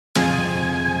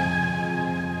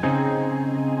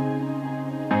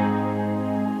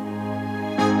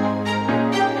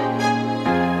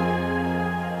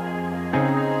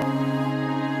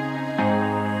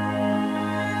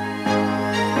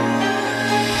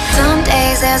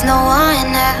there's no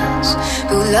one else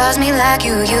who loves me like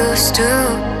you used to.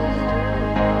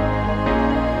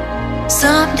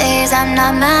 Some days I'm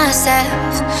not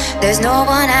myself, there's no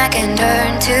one I can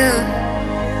turn to.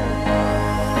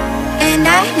 And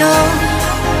I know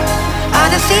all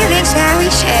the feelings that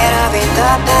we shared are in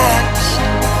the past.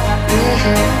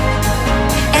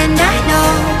 And I know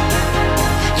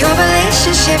your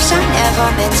relationships are never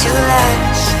meant to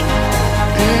last.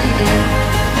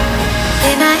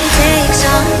 It might take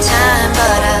some time,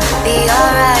 but I'll be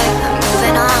alright. I'm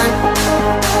moving on,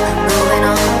 I'm moving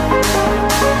on.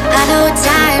 I know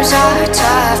times are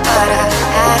tough, but I've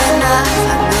had enough.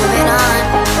 I'm moving on,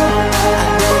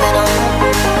 I'm moving on.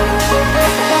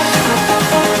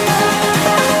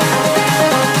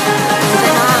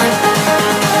 Moving on,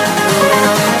 moving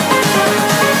on.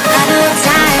 I know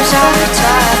times are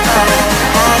tough, but I've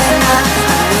had enough.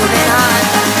 I'm moving on,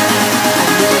 I'm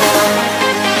moving on.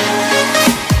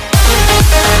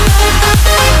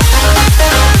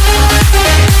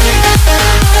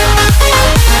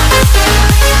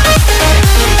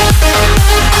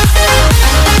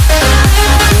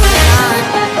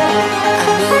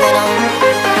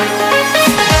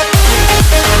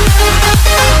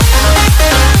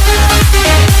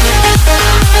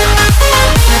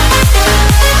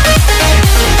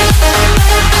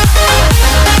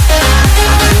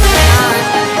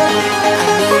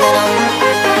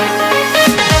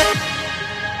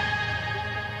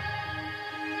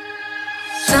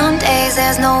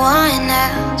 There's no one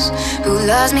else who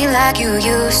loves me like you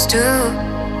used to.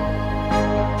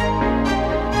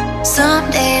 Some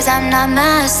days I'm not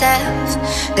myself,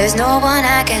 there's no one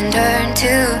I can turn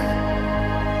to.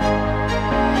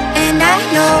 And I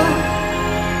know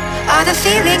all the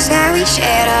feelings that we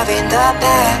shared are in the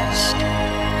past.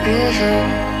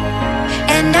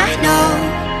 And I know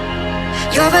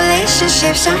your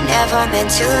relationships are never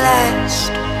meant to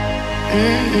last.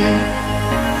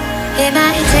 It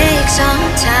might take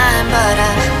some time, but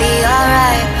I'll be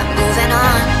alright. I'm moving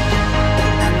on,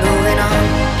 I'm moving on.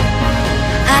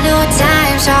 I know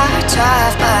times are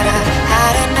tough, but I've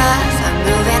had enough. I'm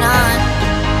moving on,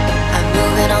 I'm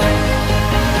moving on.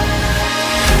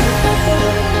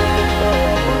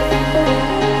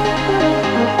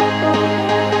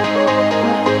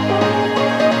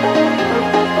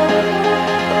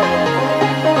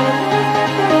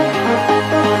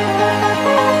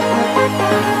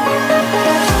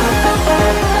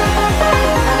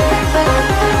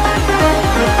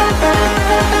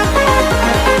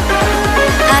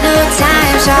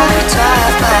 Times are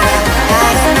tough, but I've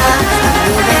had enough. I'm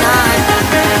moving on,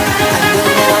 I'm moving on.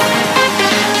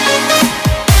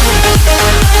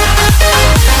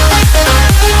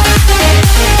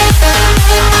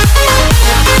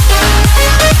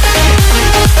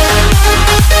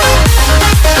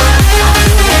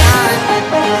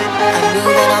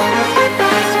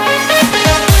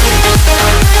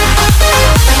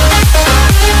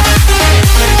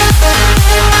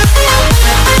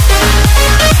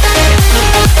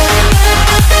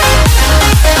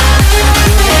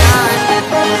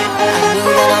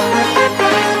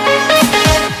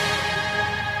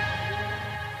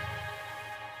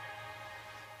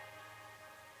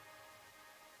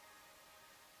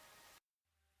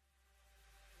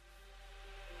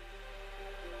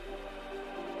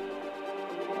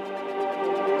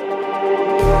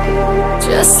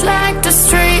 Just like the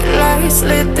street lights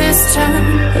lit this town,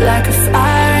 like a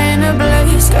fire in a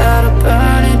blaze, gotta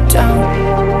burn it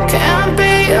down. Can't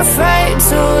be afraid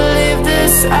to leave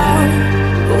this out.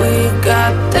 We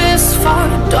got this far,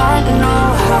 don't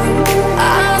know how.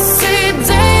 I see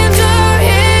danger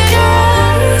in your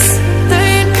eyes.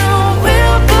 They know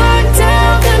we'll burn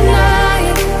down the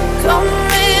night.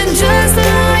 Coming just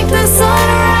like the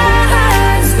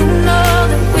sunrise. You know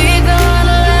that we're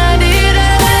gonna light it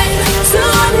up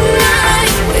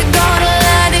tonight. We're gonna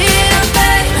light it up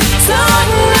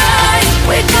tonight.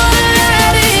 We're gonna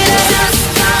light it up just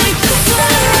like the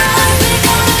sunrise. We're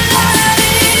gonna light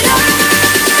it up.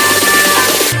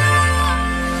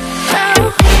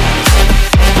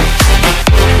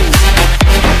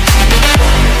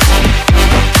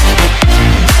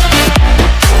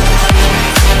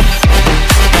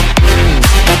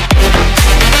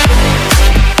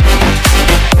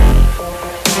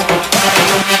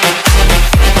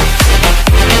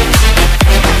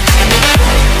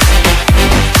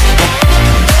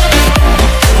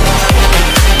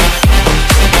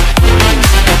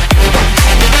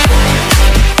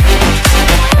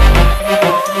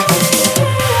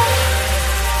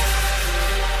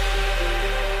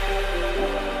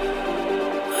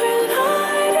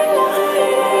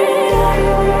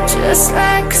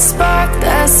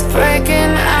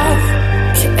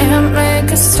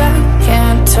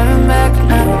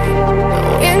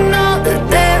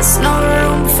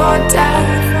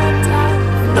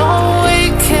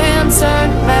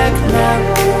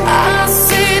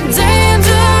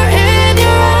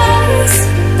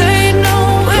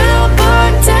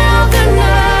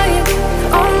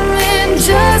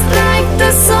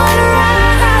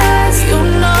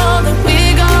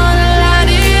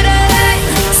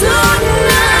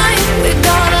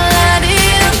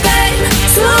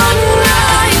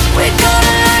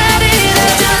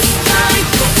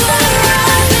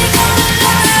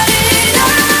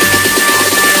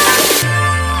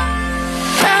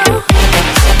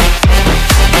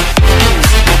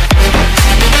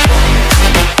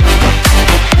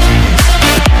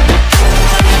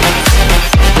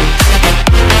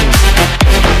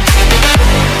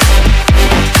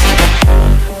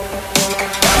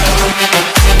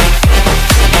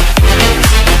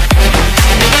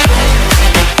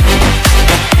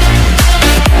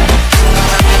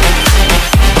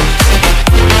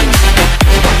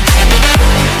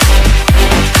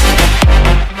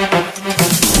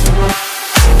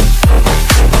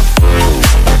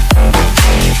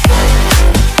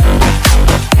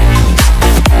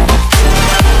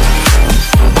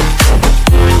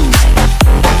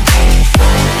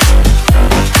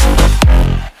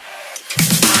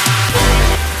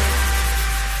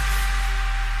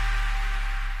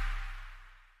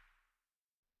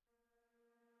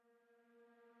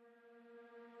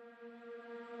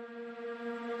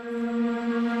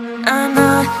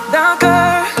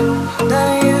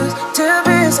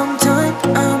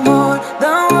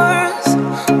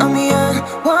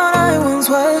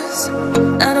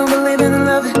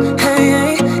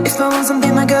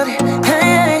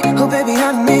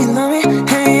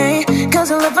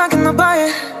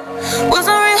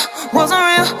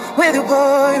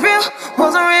 real,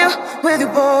 wasn't real with you,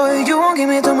 boy. You won't give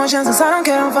me too much chances. I don't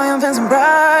care, I'm fine, I'm fencing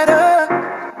brighter.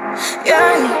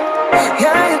 Yeah,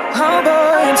 yeah, oh boy,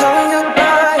 I'm telling you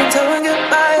goodbye, I'm telling you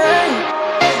goodbye.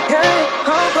 Yeah,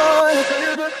 oh boy, I'm telling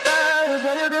you goodbye, I'm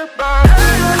telling you goodbye.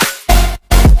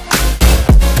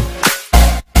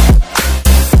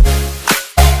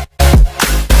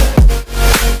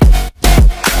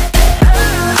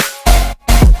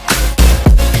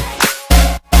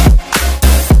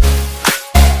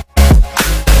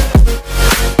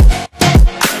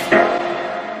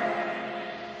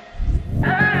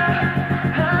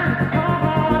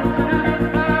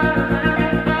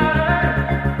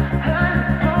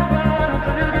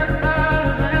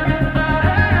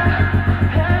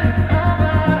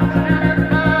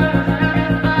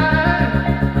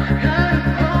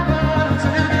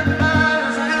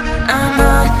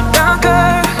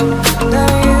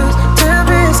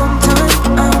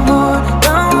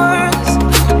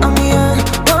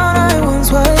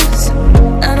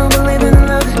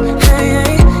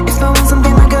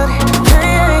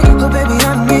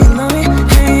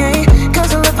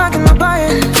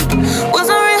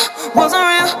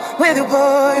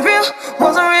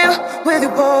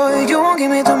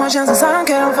 Chances I don't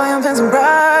care, I'm fine, I'm fencing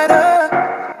brighter.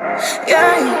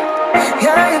 Yeah,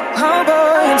 yeah, oh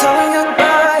boy, I'm telling you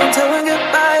goodbye, I'm telling you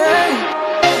goodbye.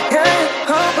 Yeah,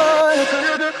 oh boy, I'm telling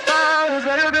you goodbye, I'm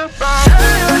telling you goodbye.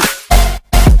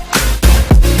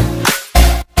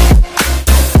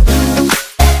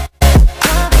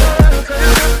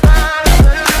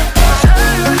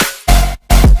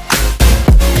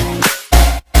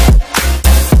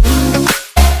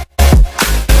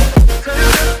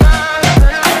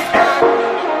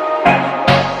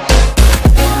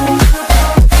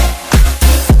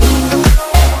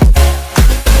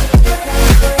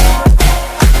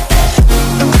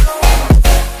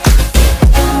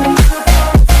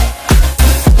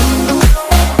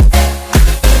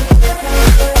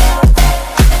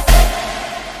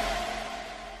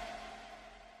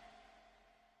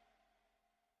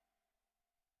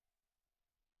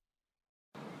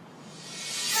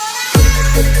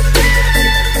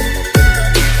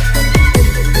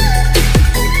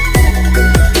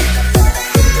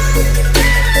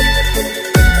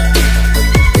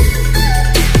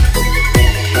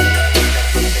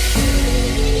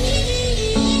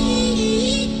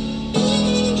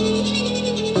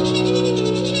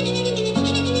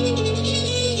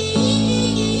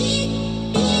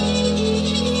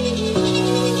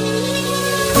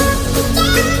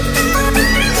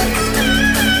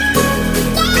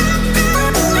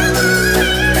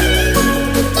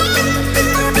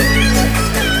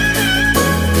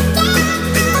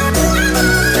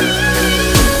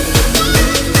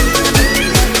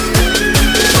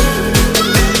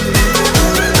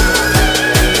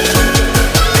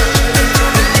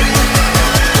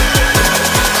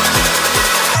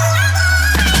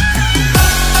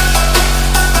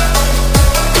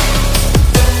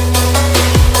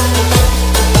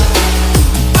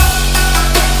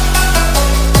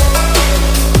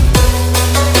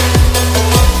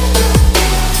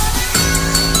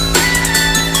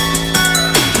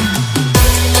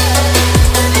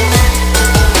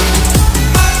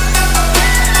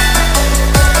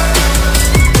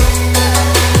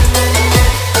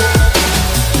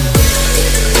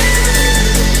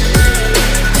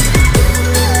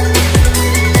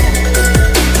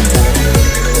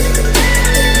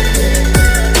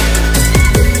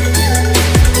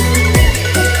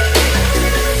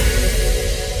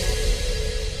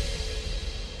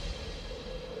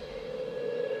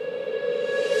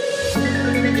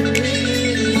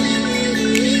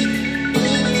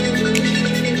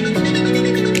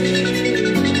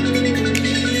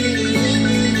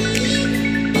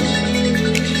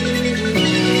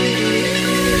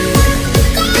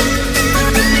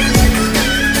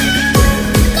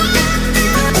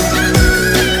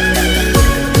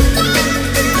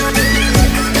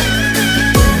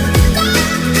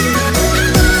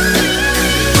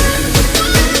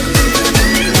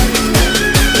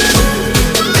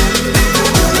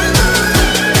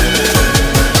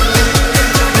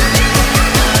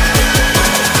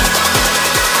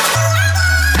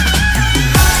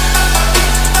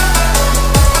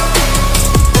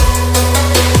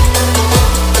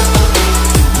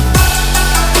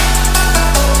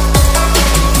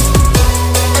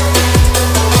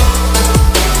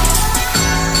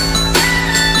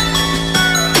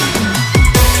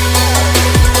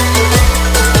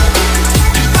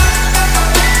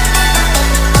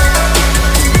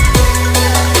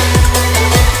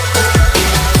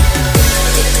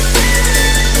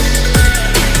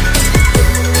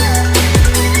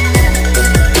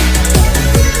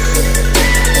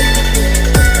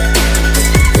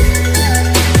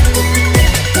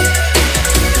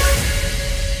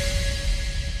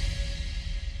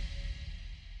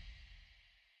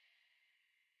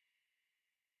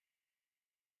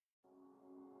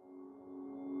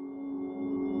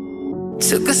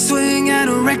 Took a swing at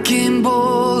a wrecking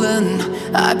ball and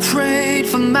I prayed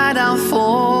for my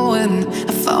downfall, and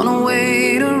I found a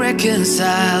way to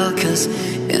reconcile, 'cause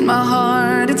in my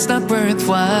heart it's not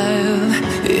worthwhile.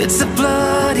 It's a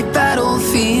bloody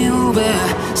battlefield where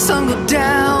some go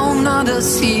down,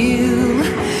 others heal.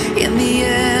 In the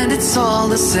end it's all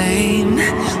the same.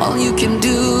 All you can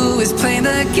do is play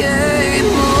the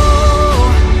game. Oh,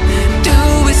 do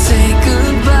we say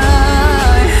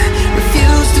goodbye?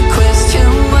 Refuse to question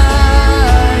why.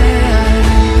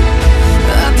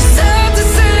 I'm sad to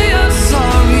say I'm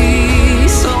sorry,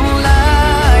 so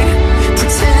lie.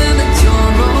 Pretend that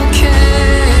you're okay.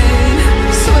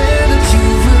 Swear that you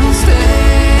will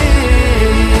stay.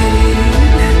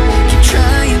 Keep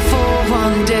trying for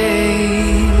one day.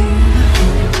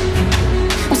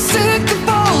 I'm sick of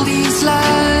all these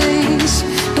lies.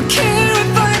 Don't care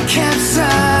if I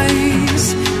capsize.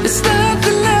 There's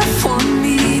nothing left for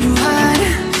me to hide.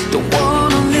 Don't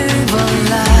wanna live a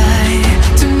lie.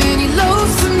 Too many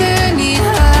lows, too many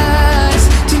highs.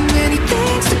 Too many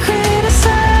things to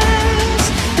criticize.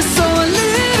 And so I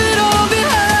leave it all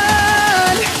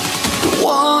behind. Don't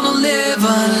wanna live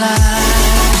a lie.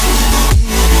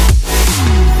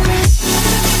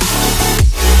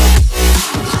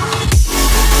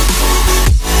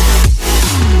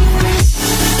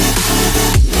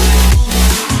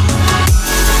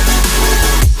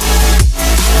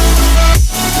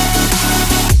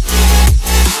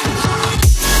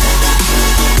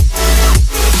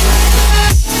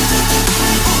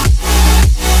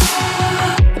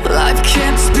 Life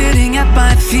kept spitting at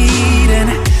my feet and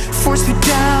forced me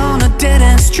down a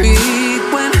dead-end street,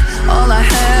 when all I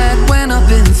had went up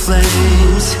in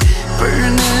flames,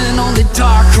 burning only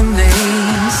dark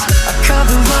remains. I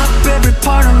cover up every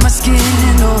part of my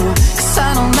skin, oh, 'cause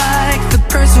I don't like the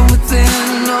person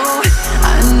within. Oh,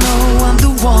 I know I'm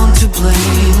the one to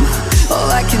blame. All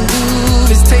I can do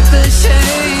is take the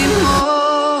shame.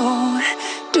 Oh,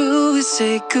 do we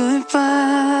say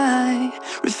goodbye?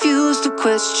 Refuse to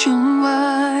question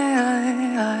why.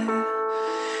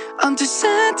 I'm too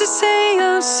sad to say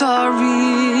I'm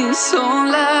sorry, so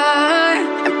lie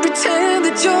and pretend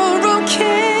that you're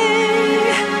okay.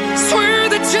 Swear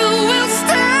that you will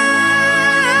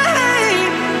stay.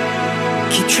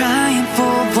 Keep trying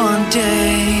for one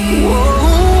day.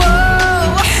 Whoa,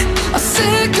 I'm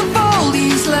sick of all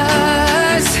these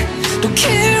lies. Don't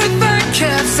care if I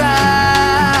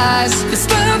capsize. There's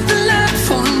nothing left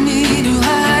for me to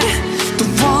hide.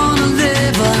 Don't wanna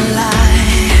live a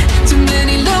lie. Too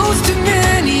many lows, too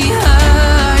many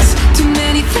highs. Too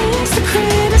many things to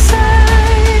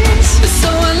criticize. So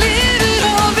I leave it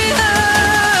all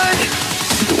behind.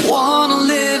 Don't wanna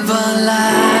live a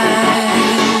lie.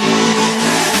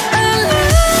 A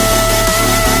lie.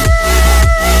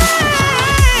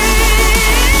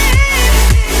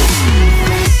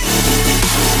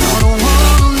 I don't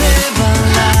wanna live a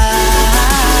lie.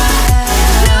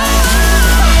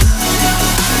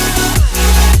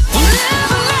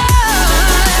 Live a lie.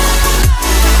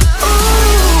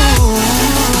 Ooh.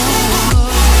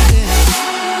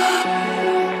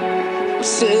 I'm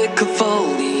sick of all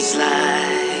these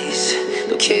lies.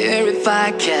 Don't care if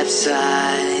I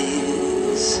capsize.